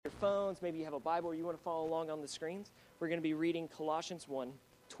phones, maybe you have a Bible, or you want to follow along on the screens, we're going to be reading Colossians 1,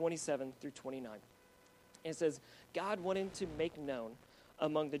 27 through 29. And it says, God wanted to make known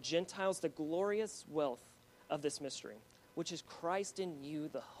among the Gentiles the glorious wealth of this mystery, which is Christ in you,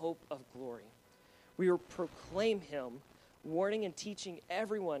 the hope of glory. We will proclaim him, warning and teaching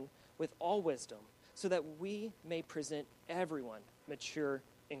everyone with all wisdom, so that we may present everyone mature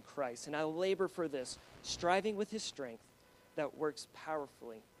in Christ. And I labor for this, striving with his strength that works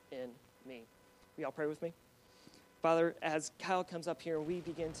powerfully in me. Will y'all pray with me? Father, as Kyle comes up here and we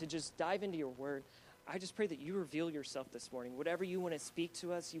begin to just dive into your word, I just pray that you reveal yourself this morning. Whatever you want to speak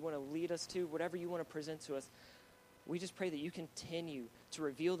to us, you want to lead us to, whatever you want to present to us, we just pray that you continue to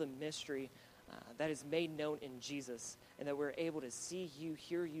reveal the mystery that is made known in Jesus, and that we're able to see you,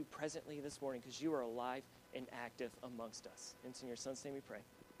 hear you presently this morning, because you are alive and active amongst us. And it's in your son's name we pray.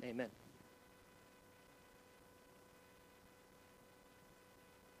 Amen.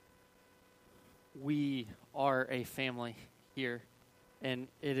 We are a family here, and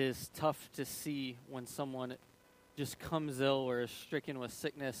it is tough to see when someone just comes ill or is stricken with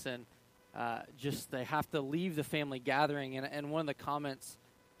sickness, and just they have to leave the family gathering. And one of the comments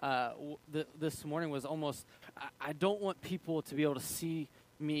this morning was almost, I don't want people to be able to see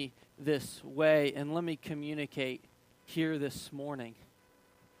me this way, and let me communicate here this morning.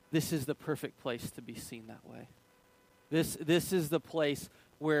 This is the perfect place to be seen that way. This is the place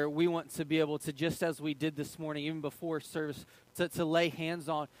where we want to be able to, just as we did this morning, even before service, to lay hands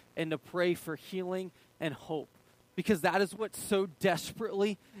on and to pray for healing and hope. Because that is what's so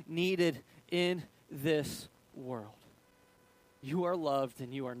desperately needed in this world. You are loved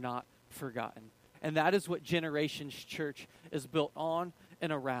and you are not forgotten. And that is what Generations Church is built on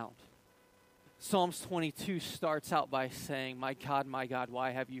and around. Psalms 22 starts out by saying, my God, why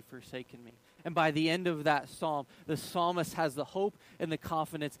have you forsaken me? And by the end of that psalm, the psalmist has the hope and the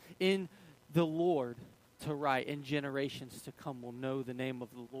confidence in the Lord to write, and generations to come will know the name of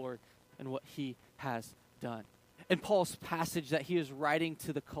the Lord and what he has done. And Paul's passage that he is writing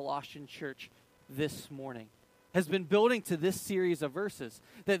to the Colossian church this morning has been building to this series of verses,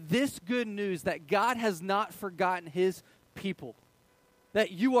 that this good news that God has not forgotten his people, that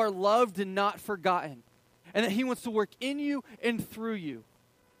you are loved and not forgotten, and that he wants to work in you and through you.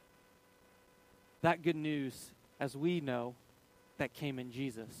 That good news, as we know, that came in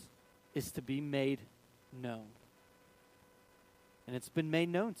Jesus, is to be made known. And it's been made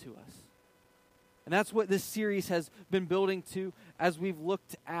known to us. And that's what this series has been building to as we've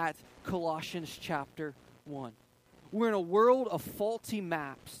looked at Colossians chapter 1. We're in a world of faulty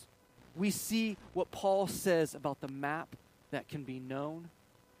maps. We see what Paul says about the map that can be known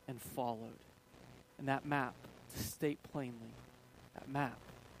and followed. And that map, to state plainly, that map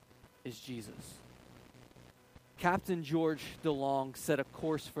is Jesus. Captain George DeLong set a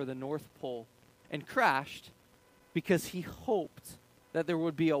course for the North Pole and crashed because he hoped that there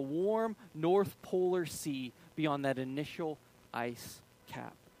would be a warm North Polar Sea beyond that initial ice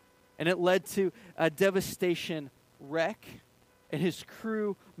cap. And it led to a devastation wreck, and his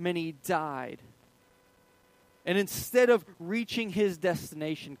crew, many died. And instead of reaching his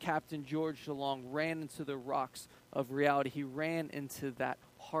destination, Captain George DeLong ran into the rocks of reality. He ran into that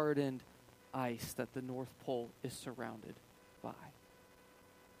hardened ice that the North Pole is surrounded by.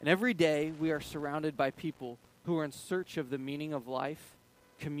 And every day we are surrounded by people who are in search of the meaning of life,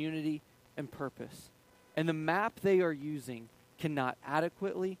 community, and purpose. And the map they are using cannot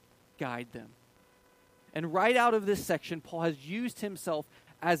adequately guide them. And right out of this section, Paul has used himself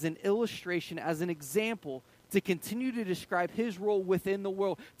as an illustration, as an example, to continue to describe his role within the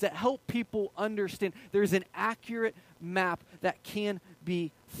world, to help people understand there's an accurate map that can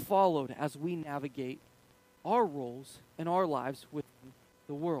be followed as we navigate our roles and our lives within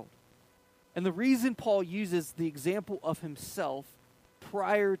the world. And the reason Paul uses the example of himself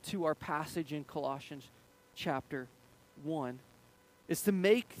prior to our passage in Colossians chapter 1 is to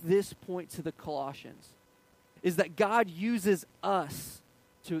make this point to the Colossians, is that God uses us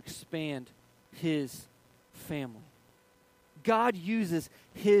to expand his family. God uses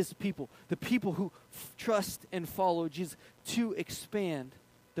his people, the people who trust and follow Jesus, to expand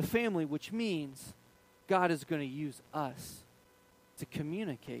the family, which means God is going to use us to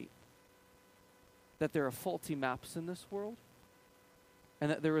communicate that there are faulty maps in this world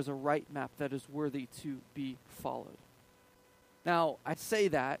and that there is a right map that is worthy to be followed. Now, I say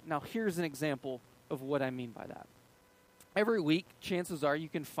that. Now, here's an example of what I mean by that. Every week, chances are you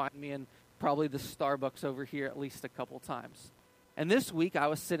can find me in probably the Starbucks over here at least a couple times. And this week, I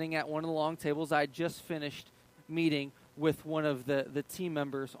was sitting at one of the long tables. I had just finished meeting with one of the team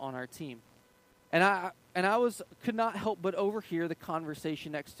members on our team. And and could not help but overhear the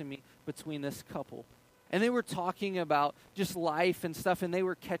conversation next to me between this couple. And they were talking about just life and stuff, and they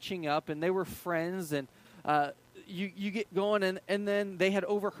were catching up, and they were friends, and you get going, and then they had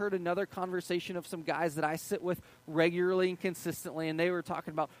overheard another conversation of some guys that I sit with regularly and consistently, and they were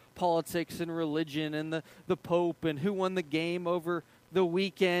talking about politics and religion and the Pope and who won the game over the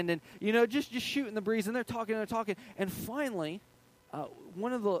weekend, and, just shooting the breeze, and they're talking, and finally,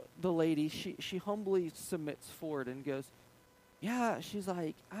 one of the ladies, she humbly submits forward and goes, yeah, she's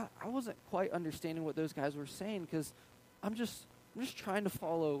like, I wasn't quite understanding what those guys were saying, because I'm just trying to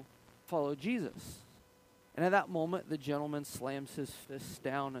follow Jesus. And at that moment, the gentleman slams his fist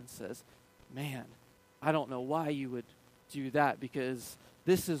down and says, man, I don't know why you would do that, because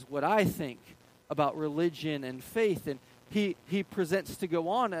this is what I think about religion and faith. And he presents to go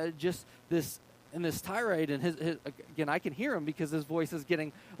on just this tirade, and his again, I can hear him because his voice is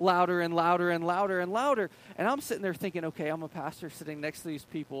getting louder and louder and louder and louder. And I'm sitting there thinking, okay, I'm a pastor sitting next to these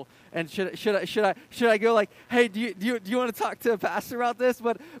people, and should I go like, hey, do you want to talk to a pastor about this?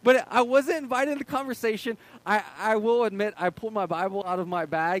 But I wasn't invited into the conversation. I will admit, I pulled my Bible out of my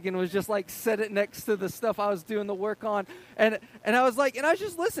bag and was just like set it next to the stuff I was doing the work on, and I was like, and I was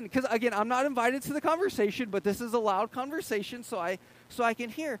just listening, because again, I'm not invited to the conversation, but this is a loud conversation, so I can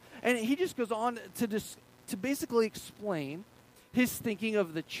hear. And he just goes on to basically explain his thinking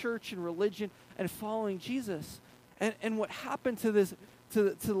of the church and religion and following Jesus. And what happened to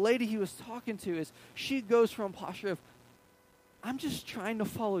the lady he was talking to is she goes from a posture of, I'm just trying to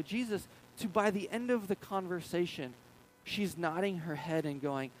follow Jesus, to by the end of the conversation, she's nodding her head and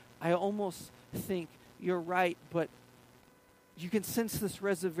going, I almost think you're right, but you can sense this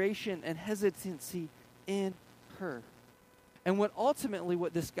reservation and hesitancy in her. And what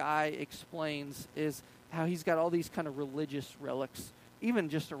this guy explains is how he's got all these kind of religious relics, even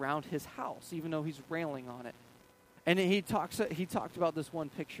just around his house, even though he's railing on it. And he talked about this one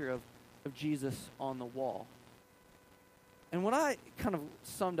picture of Jesus on the wall. And what I kind of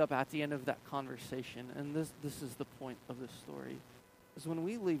summed up at the end of that conversation, and this is the point of this story, is when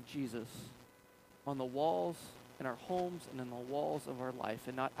we leave Jesus on the walls in our homes and in the walls of our life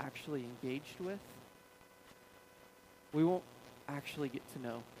and not actually engaged with, we won't actually get to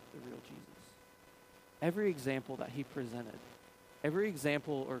know the real Jesus. Every example that he presented, every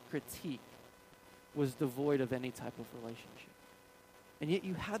example or critique was devoid of any type of relationship. And yet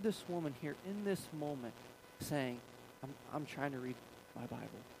you had this woman here in this moment saying, I'm trying to read my Bible.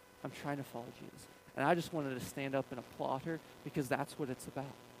 I'm trying to follow Jesus. And I just wanted to stand up and applaud her, because that's what it's about.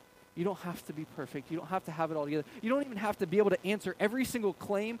 You don't have to be perfect. You don't have to have it all together. You don't even have to be able to answer every single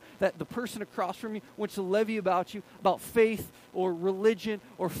claim that the person across from you wants to levy about you, about faith or religion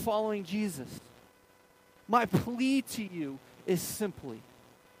or following Jesus. My plea to you is simply,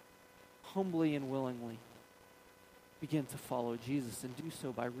 humbly and willingly, begin to follow Jesus, and do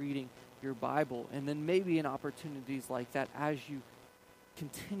so by reading your Bible, and then maybe in opportunities like that, as you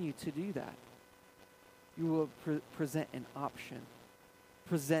continue to do that, you will present an option,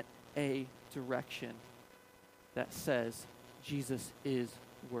 present a direction that says Jesus is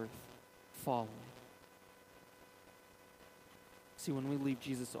worth following. See, when we leave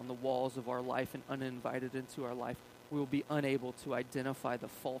Jesus on the walls of our life and uninvited into our life, we will be unable to identify the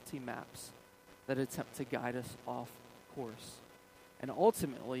faulty maps that attempt to guide us off course. And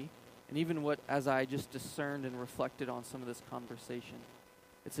ultimately, and even as I just discerned and reflected on some of this conversation,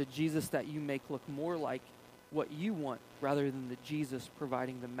 it's a Jesus that you make look more like what you want, rather than the Jesus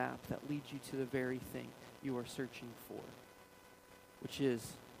providing the map that leads you to the very thing you are searching for, which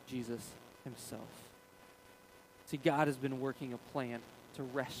is Jesus himself. See, God has been working a plan to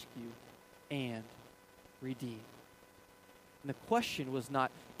rescue and redeem. And the question was not,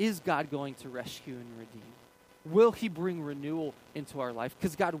 is God going to rescue and redeem? Will he bring renewal into our life?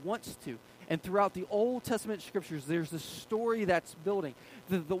 Because God wants to. And throughout the Old Testament scriptures, there's this story that's building.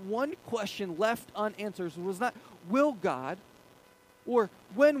 The one question left unanswered was not, will God, or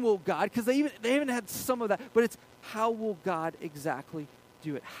when will God, because they even had some of that, but it's, how will God exactly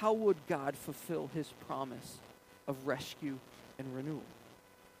do it? How would God fulfill his promise of rescue and renewal?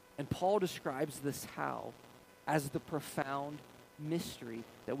 And Paul describes this how as the profound mystery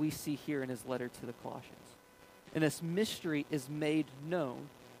that we see here in his letter to the Colossians. And this mystery is made known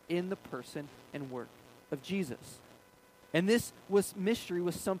in the person and work of Jesus. And this mystery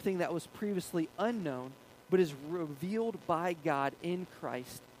was something that was previously unknown, but is revealed by God in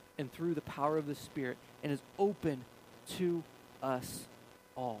Christ and through the power of the Spirit, and is open to us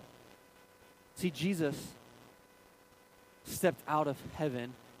all. See, Jesus stepped out of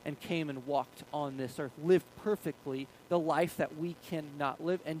heaven and came and walked on this earth, lived perfectly the life that we cannot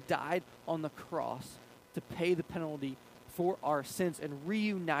live, and died on the cross to pay the penalty for our sins and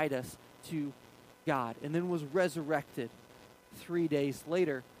reunite us to God, and then was resurrected 3 days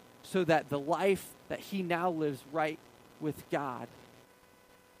later so that the life that he now lives right with God,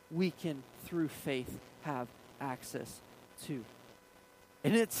 we can, through faith, have access to.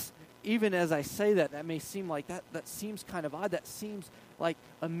 And it's, even as I say that, that may seem like that seems kind of odd. That seems like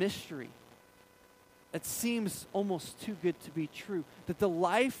a mystery. It seems almost too good to be true. That the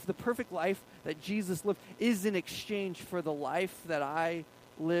life, the perfect life that Jesus lived, is in exchange for the life that I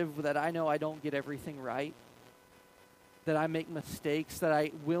live, that I know I don't get everything right, that I make mistakes, that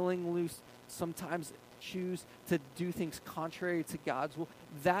I willingly sometimes choose to do things contrary to God's will.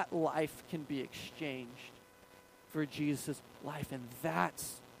 That life can be exchanged for Jesus' life. And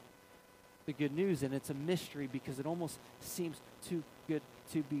that's the good news. And it's a mystery because it almost seems too good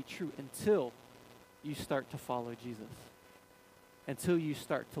to be true until you start to follow Jesus, until you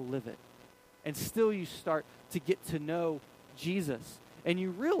start to live it, and still you start to get to know Jesus. And you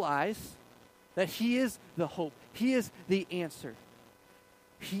realize that he is the hope. He is the answer.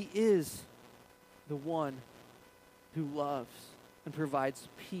 He is the one who loves and provides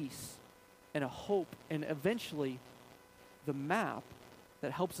peace and a hope and eventually the map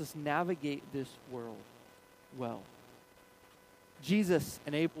that helps us navigate this world well. Jesus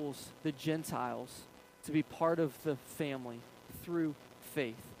enables the Gentiles to be part of the family through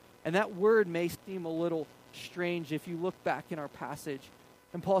faith. And that word may seem a little strange if you look back in our passage.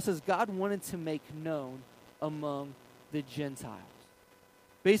 And Paul says God wanted to make known among the Gentiles.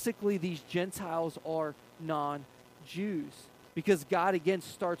 Basically, these Gentiles are non-Jews because God again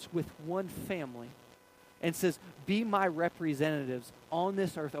starts with one family and says, be my representatives on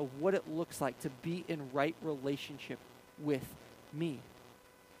this earth of what it looks like to be in right relationship with me.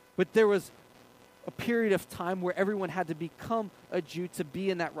 But there was a period of time where everyone had to become a Jew to be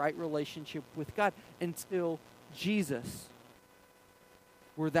in that right relationship with God until Jesus,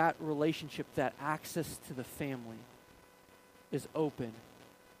 where that relationship, that access to the family is open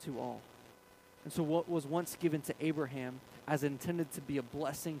to all. And so what was once given to Abraham as intended to be a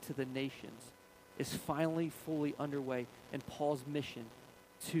blessing to the nations is finally fully underway in Paul's mission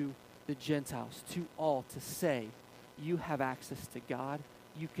to the Gentiles, to all, to say, you have access to God,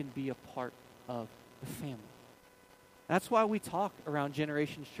 you can be a part of the family. That's why we talk around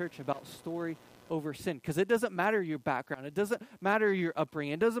Generations Church about story over sin, because it doesn't matter your background, it doesn't matter your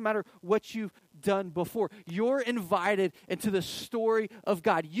upbringing, it doesn't matter what you've done before. You're invited into the story of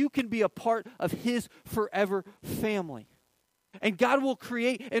God. You can be a part of his forever family. And God will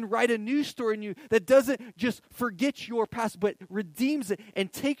create and write a new story in you that doesn't just forget your past, but redeems it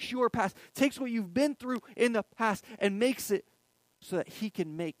and takes your past, takes what you've been through in the past and makes it so that he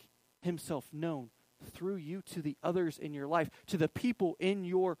can make himself known through you to the others in your life, to the people in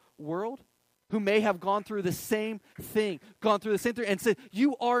your world who may have gone through the same thing, and said,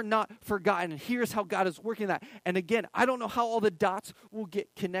 you are not forgotten. And here's how God is working that. And again, I don't know how all the dots will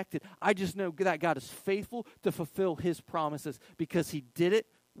get connected. I just know that God is faithful to fulfill his promises because he did it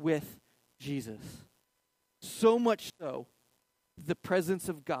with Jesus. So much so, the presence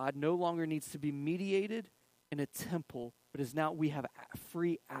of God no longer needs to be mediated in a temple, but is now we have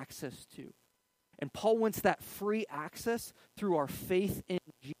free access to. And Paul wants that free access through our faith in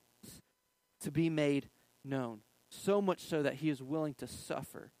Jesus to be made known, so much so that he is willing to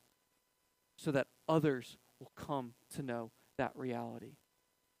suffer so that others will come to know that reality.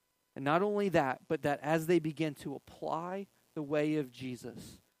 And not only that, but that as they begin to apply the way of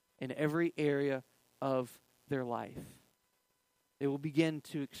Jesus in every area of their life, they will begin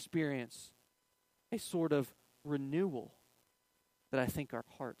to experience a sort of renewal that I think our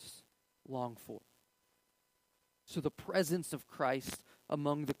hearts long for. So the presence of Christ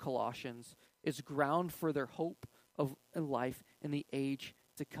among the Colossians is ground for their hope of life in the age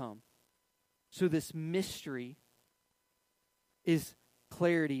to come. So this mystery is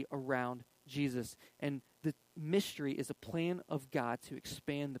clarity around Jesus. And the mystery is a plan of God to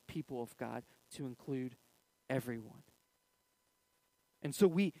expand the people of God to include everyone. And so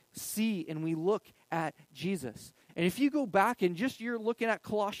we see and we look at Jesus. And if you go back and just you're looking at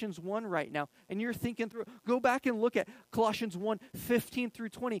Colossians 1 right now, and you're thinking through, go back and look at Colossians 1, 15 through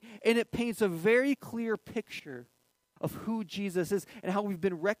 20, and it paints a very clear picture of who Jesus is and how we've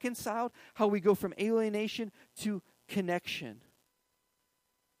been reconciled, how we go from alienation to connection.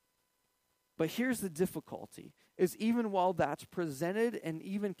 But here's the difficulty, is even while that's presented and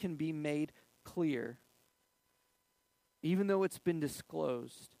even can be made clear, even though it's been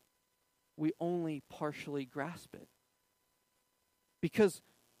disclosed, we only partially grasp it. Because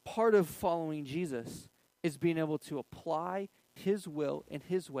part of following Jesus is being able to apply his will and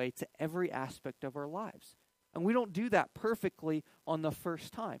his way to every aspect of our lives. And we don't do that perfectly on the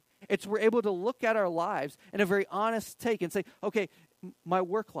first time. It's we're able to look at our lives in a very honest take and say, okay, my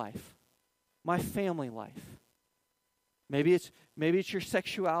work life, my family life, maybe it's your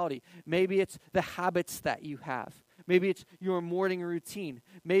sexuality, maybe it's the habits that you have, maybe it's your morning routine,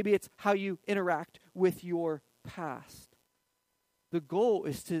 maybe it's how you interact with your past. The goal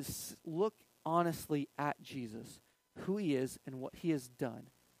is to look honestly at Jesus, who he is and what he has done,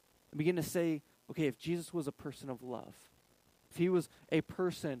 and begin to say, okay, if Jesus was a person of love, if he was a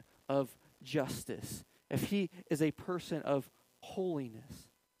person of justice, if he is a person of holiness,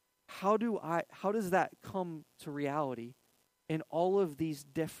 how does that come to reality in all of these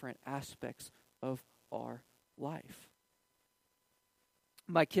different aspects of our life?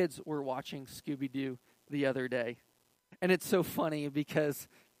 My kids were watching Scooby-Doo the other day, and it's so funny because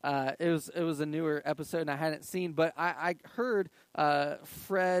it was a newer episode and I hadn't seen, but I heard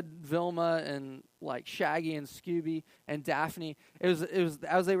Fred, Vilma, and like Shaggy and Scooby and Daphne. It was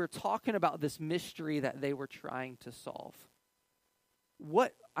as they were talking about this mystery that they were trying to solve.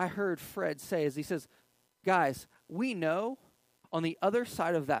 What I heard Fred say is he says, guys, we know on the other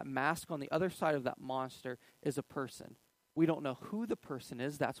side of that mask, on the other side of that monster is a person. We don't know who the person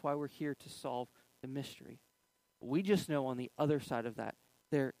is. That's why we're here to solve the mystery. We just know on the other side of that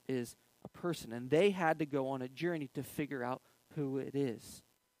there is a person, and they had to go on a journey to figure out who it is.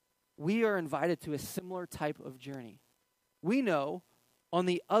 We are invited to a similar type of journey. We know on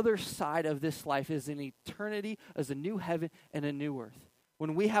the other side of this life is an eternity, as a new heaven and a new earth.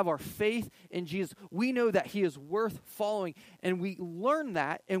 When we have our faith in Jesus, we know that he is worth following, and we learn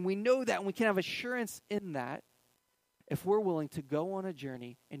that, and we know that, and we can have assurance in that if we're willing to go on a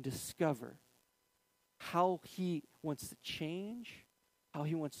journey and discover how he wants to change, how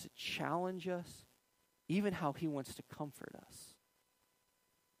he wants to challenge us, even how he wants to comfort us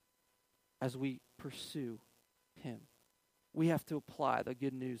as we pursue him. We have to apply the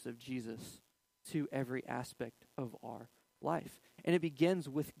good news of Jesus to every aspect of our life. And it begins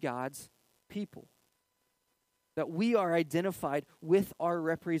with God's people. That we are identified with our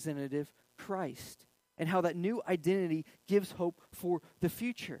representative, Christ, and how that new identity gives hope for the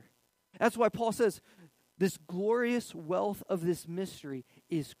future. That's why Paul says, this glorious wealth of this mystery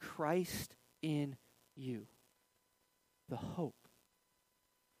is Christ in you, the hope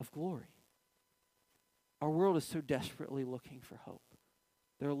of glory. Our world is so desperately looking for hope.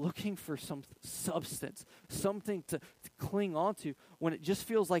 They're looking for some substance, something to cling onto when it just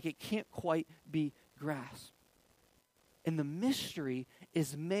feels like it can't quite be grasped. And the mystery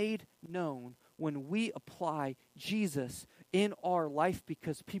is made known when we apply Jesus in our life,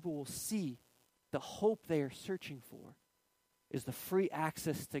 because people will see the hope they are searching for is the free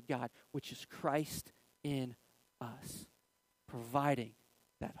access to God, which is Christ in us, providing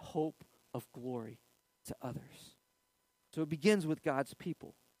that hope of glory to others. So it begins with God's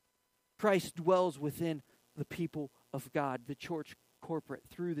people. Christ dwells within the people of God, the church corporate,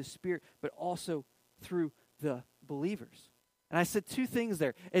 through the Spirit, but also through the believers. And I said two things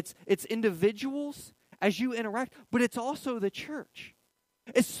there. It's individuals as you interact, but it's also the church,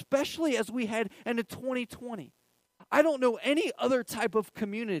 especially as we head into 2020. I don't know any other type of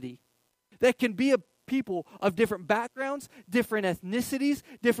community that can be a people of different backgrounds, different ethnicities,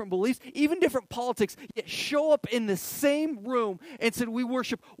 different beliefs, even different politics, yet show up in the same room and said, we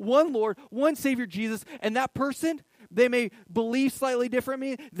worship one Lord, one Savior, Jesus, and that person, they may believe slightly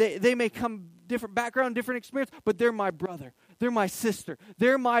differently, they may come different background, different experience, but they're my brother, they're my sister,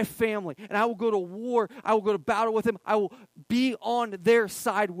 they're my family, and I will go to war, I will go to battle with them, I will be on their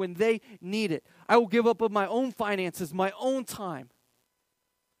side when they need it. I will give up of my own finances, my own time,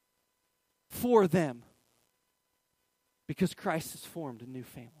 for them, because Christ has formed a new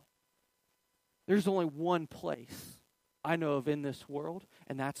family. There's only one place I know of in this world,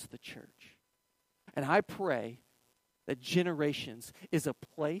 and that's the church. And I pray that Generations is a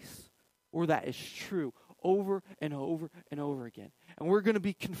place where that is true over and over and over again. And we're going to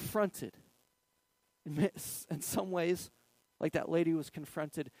be confronted in some ways like that lady was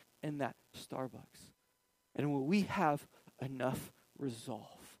confronted in that Starbucks. And when we have enough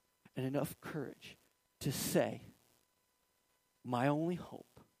resolve and enough courage to say, my only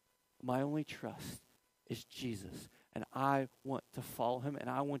hope, my only trust is Jesus, and I want to follow him, and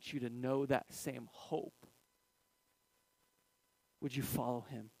I want you to know that same hope. Would you follow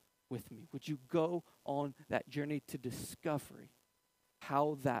him with me? Would you go on that journey to discovery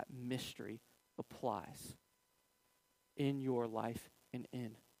how that mystery applies in your life and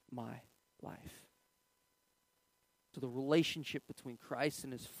in my life? So the relationship between Christ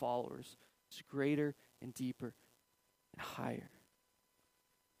and his followers is greater and deeper and higher.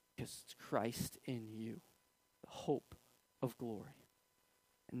 Because it's Christ in you, the hope of glory.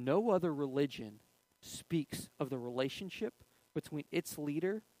 And no other religion speaks of the relationship between its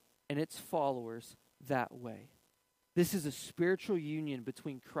leader and its followers that way. This is a spiritual union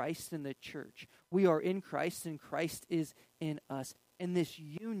between Christ and the church. We are in Christ and Christ is in us. And this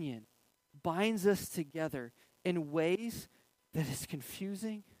union binds us together in ways that is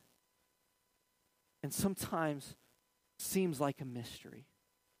confusing and sometimes seems like a mystery.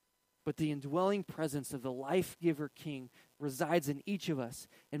 But the indwelling presence of the life-giver King resides in each of us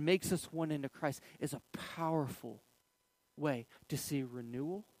and makes us one into Christ is a powerful way to see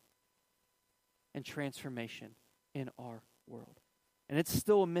renewal and transformation in our world. And it's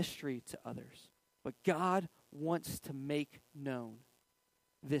still a mystery to others. But God wants to make known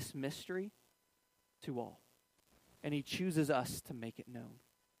this mystery to all. And he chooses us to make it known.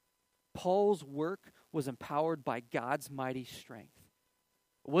 Paul's work was empowered by God's mighty strength.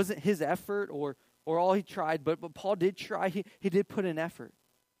 It wasn't his effort or all he tried, but Paul did try. He did put in effort.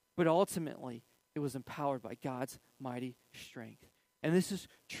 But ultimately, it was empowered by God's mighty strength. And this is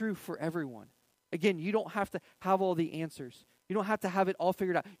true for everyone. Again, you don't have to have all the answers. You don't have to have it all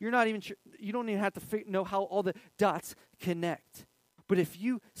figured out. You don't even have to know how all the dots connect. But if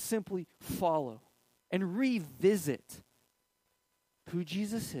you simply follow and revisit who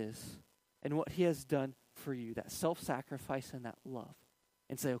Jesus is and what he has done for you, that self-sacrifice and that love,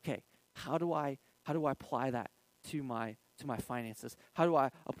 and say, okay, how do I apply that to my finances? How do I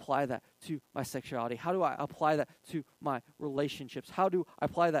apply that to my sexuality? How do I apply that to my relationships? How do I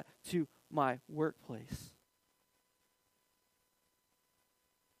apply that to my workplace?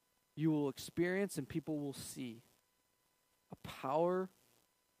 You will experience and people will see a power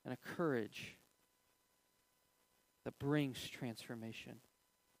and a courage that brings transformation.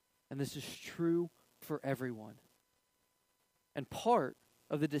 And this is true for everyone. And part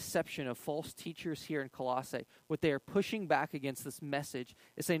of the deception of false teachers here in Colossae, what they are pushing back against this message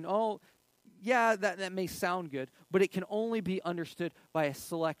is saying, oh, yeah, that may sound good, but it can only be understood by a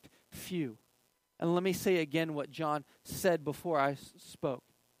select few. And let me say again what John said before I spoke,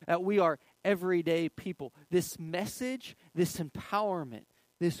 that we are everyday people. This message, this empowerment,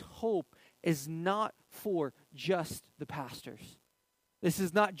 this hope is not for just the pastors. This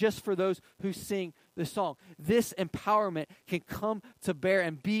is not just for those who sing the song. This empowerment can come to bear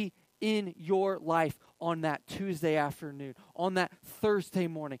and be in your life on that Tuesday afternoon, on that Thursday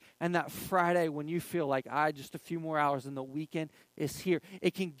morning, and that Friday when you feel like, just a few more hours and the weekend is here.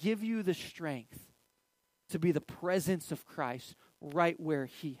 It can give you the strength to be the presence of Christ right where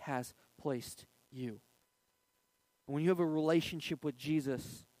he has placed you. When you have a relationship with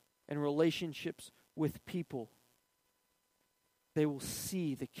Jesus and relationships with people, they will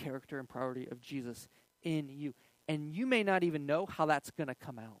see the character and priority of Jesus in you. And you may not even know how that's going to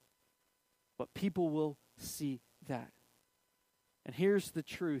come out, but people will see that. And here's the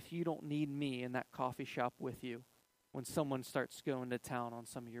truth. You don't need me in that coffee shop with you when someone starts going to town on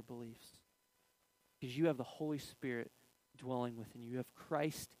some of your beliefs. Because you have the Holy Spirit dwelling within you. You have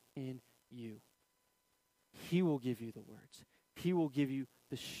Christ in you. He will give you the words. He will give you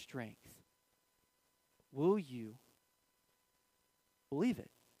the strength. Will you believe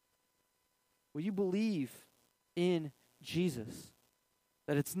it? Will you believe in Jesus?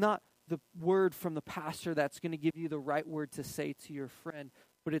 That it's not the word from the pastor that's going to give you the right word to say to your friend,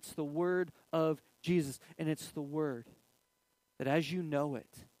 but it's the word of Jesus. And it's the word that as you know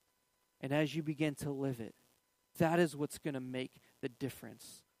it and as you begin to live it, that is what's going to make the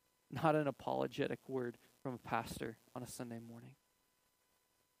difference. Not an apologetic word from a pastor on a Sunday morning.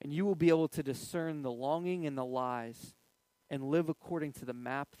 And you will be able to discern the longing and the lies and live according to the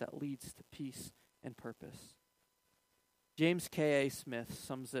map that leads to peace and purpose. James K.A. Smith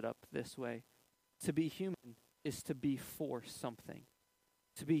sums it up this way. To be human is to be for something.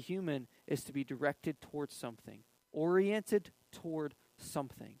 To be human is to be directed towards something, oriented toward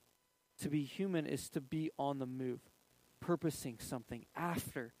something. To be human is to be on the move, purposing something,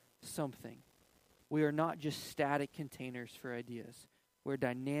 after something. We are not just static containers for ideas. We're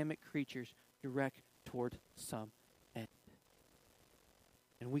dynamic creatures direct toward some end.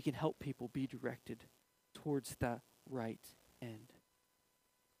 And we can help people be directed towards that right end.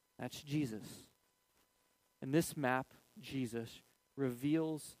 That's Jesus. And this map, Jesus,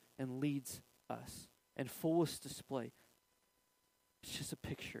 reveals and leads us in fullest display. It's just a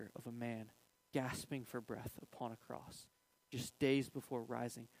picture of a man gasping for breath upon a cross, just days before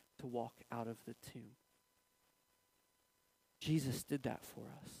rising to walk out of the tomb. Jesus did that for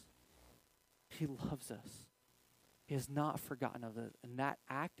us. He loves us. He has not forgotten of it, and that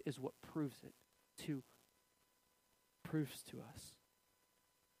act is what proves it to proves to us.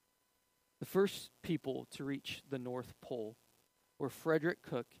 The first people to reach the North Pole were Frederick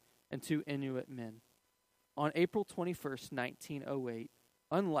Cook and two Inuit men. On April 21st, 1908,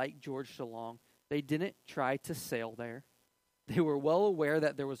 unlike George DeLong, they didn't try to sail there. They were well aware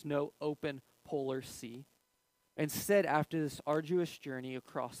that there was no open polar sea. Instead, after this arduous journey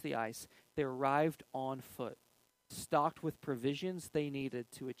across the ice, they arrived on foot, stocked with provisions they needed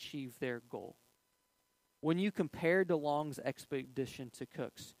to achieve their goal. When you compare DeLong's expedition to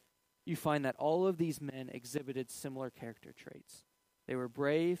Cook's, you find that all of these men exhibited similar character traits. They were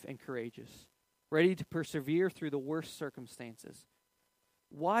brave and courageous, ready to persevere through the worst circumstances.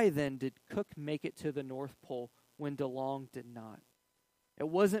 Why then did Cook make it to the North Pole when DeLong did not? It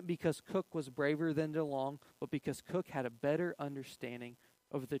wasn't because Cook was braver than DeLong, but because Cook had a better understanding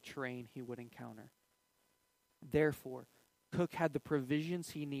of the terrain he would encounter. Therefore, Cook had the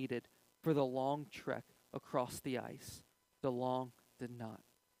provisions he needed for the long trek across the ice. DeLong did not.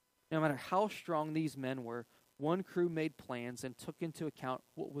 No matter how strong these men were, one crew made plans and took into account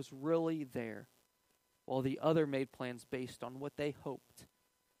what was really there, while the other made plans based on what they hoped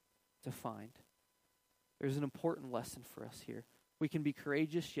to find. There's an important lesson for us here. We can be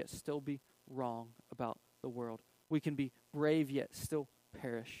courageous yet still be wrong about the world. We can be brave yet still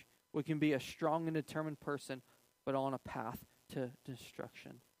perish. We can be a strong and determined person but on a path to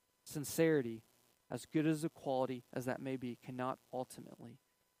destruction. Sincerity, as good as a quality as that may be, cannot ultimately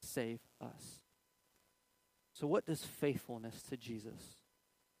save us. So what does faithfulness to Jesus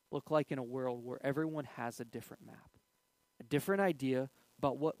look like in a world where everyone has a different map, a different idea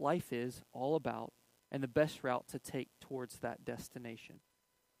about what life is all about, and the best route to take towards that destination?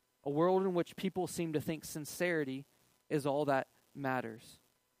 A world in which people seem to think sincerity is all that matters,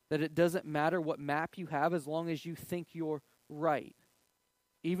 that it doesn't matter what map you have as long as you think you're right.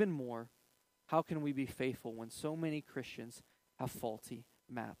 Even more, how can we be faithful when so many Christians have faulty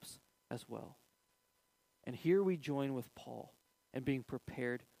maps as well? And here we join with Paul in being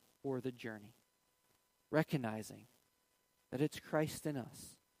prepared for the journey, recognizing that it's Christ in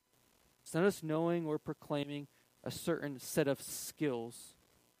us. It's not us knowing or proclaiming a certain set of skills.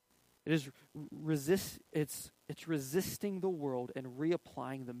 It is it's resisting the world and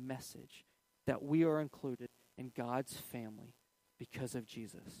reapplying the message that we are included in God's family because of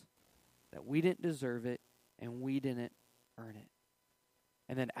Jesus. That we didn't deserve it and we didn't earn it.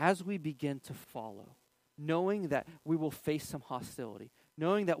 And then as we begin to follow, knowing that we will face some hostility,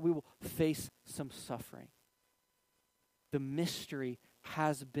 knowing that we will face some suffering, the mystery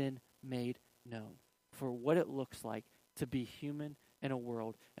has been made known for what it looks like to be human in a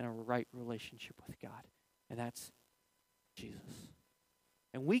world in a right relationship with God. And that's Jesus.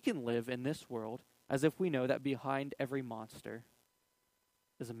 And we can live in this world as if we know that behind every monster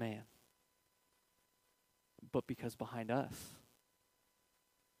is a man. But because behind us,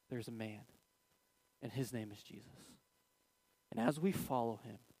 there's a man. And his name is Jesus. And as we follow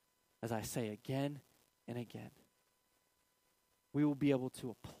him, as I say again and again, we will be able to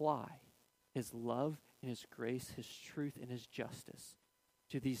apply his love and his grace, his truth and his justice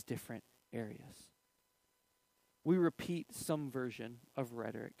to these different areas. We repeat some version of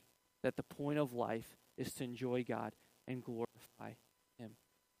rhetoric that the point of life is to enjoy God and glorify him.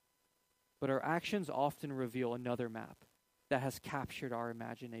 But our actions often reveal another map that has captured our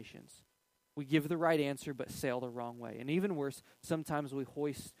imaginations. We give the right answer but sail the wrong way. And even worse, sometimes we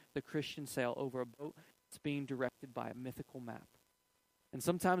hoist the Christian sail over a boat that's being directed by a mythical map. And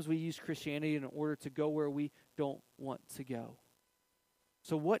sometimes we use Christianity in order to go where we don't want to go.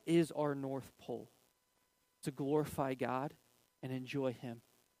 So what is our North Pole? To glorify God and enjoy him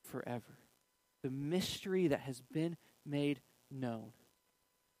forever. The mystery that has been made known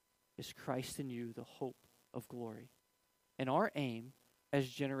is Christ in you, the hope of glory. And our aim as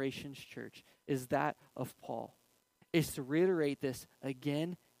Generations Church is that of Paul, is to reiterate this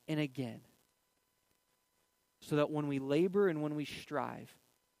again and again, so that when we labor and when we strive,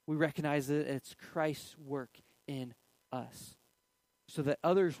 we recognize that it's Christ's work in us, so that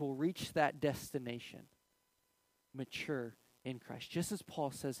others will reach that destination, mature in Christ, just as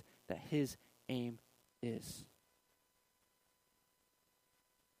Paul says that his aim is.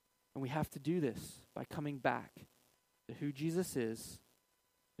 And we have to do this by coming back to who Jesus is,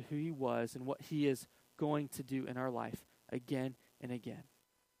 to who he was, and what he is going to do in our life again and again.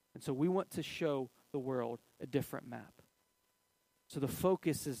 And so we want to show the world a different map. So the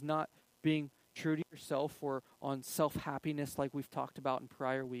focus is not being true to yourself or on self-happiness like we've talked about in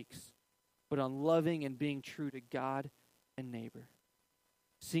prior weeks, but on loving and being true to God and neighbor.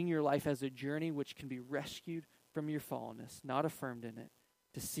 Seeing your life as a journey which can be rescued from your fallenness, not affirmed in it,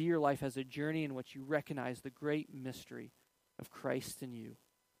 to see your life as a journey in which you recognize the great mystery of Christ in you,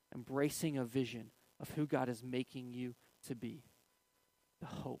 embracing a vision of who God is making you to be, the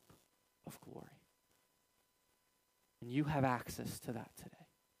hope of glory. And you have access to that today.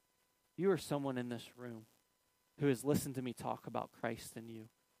 You are someone in this room who has listened to me talk about Christ in you.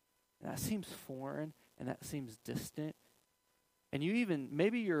 And that seems foreign and that seems distant. And you even,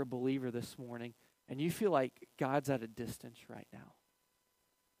 maybe you're a believer this morning and you feel like God's at a distance right now.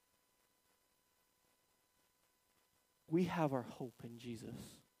 We have our hope in Jesus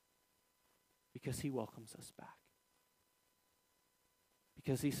because he welcomes us back.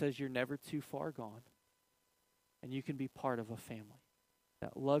 Because he says you're never too far gone and you can be part of a family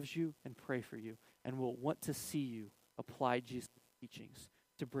that loves you and pray for you and will want to see you apply Jesus' teachings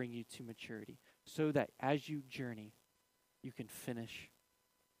to bring you to maturity so that as you journey, you can finish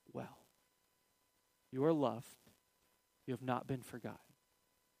well. You are loved. You have not been forgotten.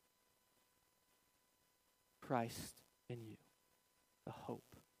 Christ in you, the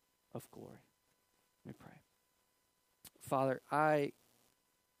hope of glory. Let me pray. Father, I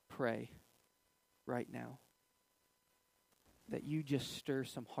pray right now that you just stir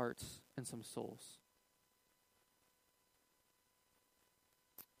some hearts and some souls.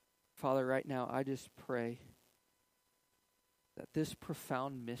 Father, right now, I just pray that this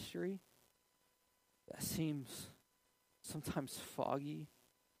profound mystery that seems sometimes foggy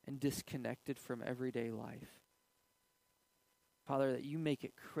and disconnected from everyday life, Father, that you make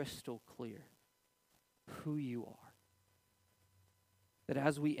it crystal clear who you are. That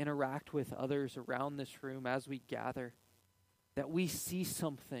as we interact with others around this room, as we gather, that we see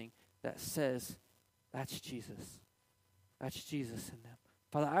something that says, that's Jesus. That's Jesus in them.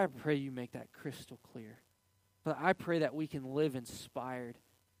 Father, I pray you make that crystal clear. Father, I pray that we can live inspired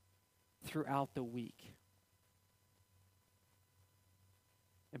throughout the week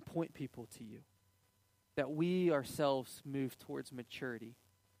and point people to you. That we ourselves move towards maturity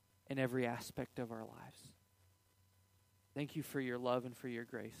in every aspect of our lives. Thank you for your love and for your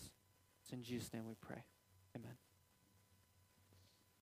grace. It's in Jesus' name we pray. Amen.